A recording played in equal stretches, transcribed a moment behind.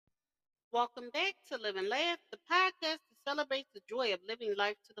Welcome back to Live and Laugh, the podcast that celebrates the joy of living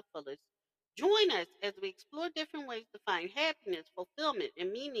life to the fullest. Join us as we explore different ways to find happiness, fulfillment,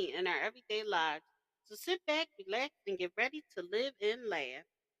 and meaning in our everyday lives. So sit back, relax, and get ready to live and laugh.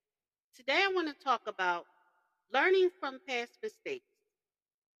 Today, I want to talk about learning from past mistakes.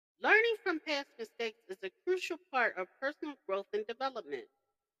 Learning from past mistakes is a crucial part of personal growth and development.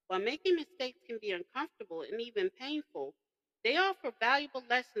 While making mistakes can be uncomfortable and even painful, they offer valuable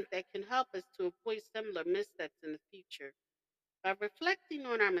lessons that can help us to avoid similar missteps in the future. By reflecting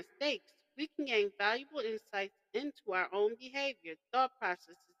on our mistakes, we can gain valuable insights into our own behavior, thought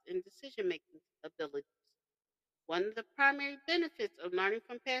processes, and decision making abilities. One of the primary benefits of learning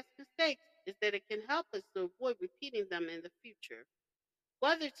from past mistakes is that it can help us to avoid repeating them in the future.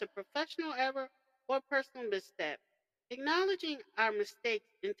 Whether it's a professional error or personal misstep, acknowledging our mistakes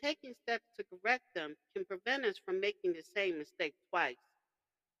and taking steps to correct them can prevent us from making the same mistake twice.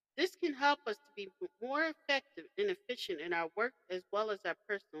 This can help us to be more effective and efficient in our work as well as our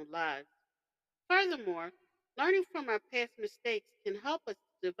personal lives. Furthermore, learning from our past mistakes can help us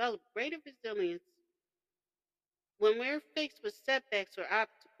to develop greater resilience when we're faced with setbacks or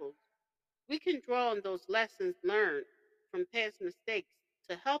obstacles. We can draw on those lessons learned from past mistakes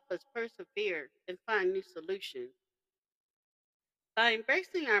to help us persevere and find new solutions. By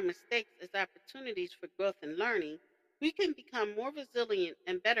embracing our mistakes as opportunities for growth and learning, we can become more resilient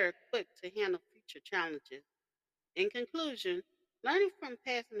and better equipped to handle future challenges. In conclusion, learning from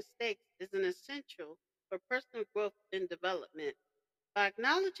past mistakes is an essential for personal growth and development. By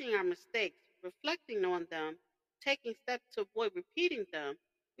acknowledging our mistakes, reflecting on them, taking steps to avoid repeating them,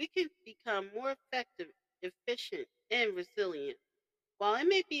 we can become more effective, efficient, and resilient. While it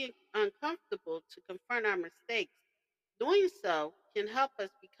may be uncomfortable to confront our mistakes, doing so can help us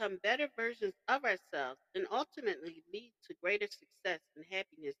become better versions of ourselves and ultimately lead to greater success and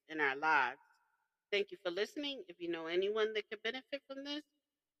happiness in our lives. Thank you for listening. If you know anyone that could benefit from this,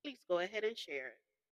 please go ahead and share it.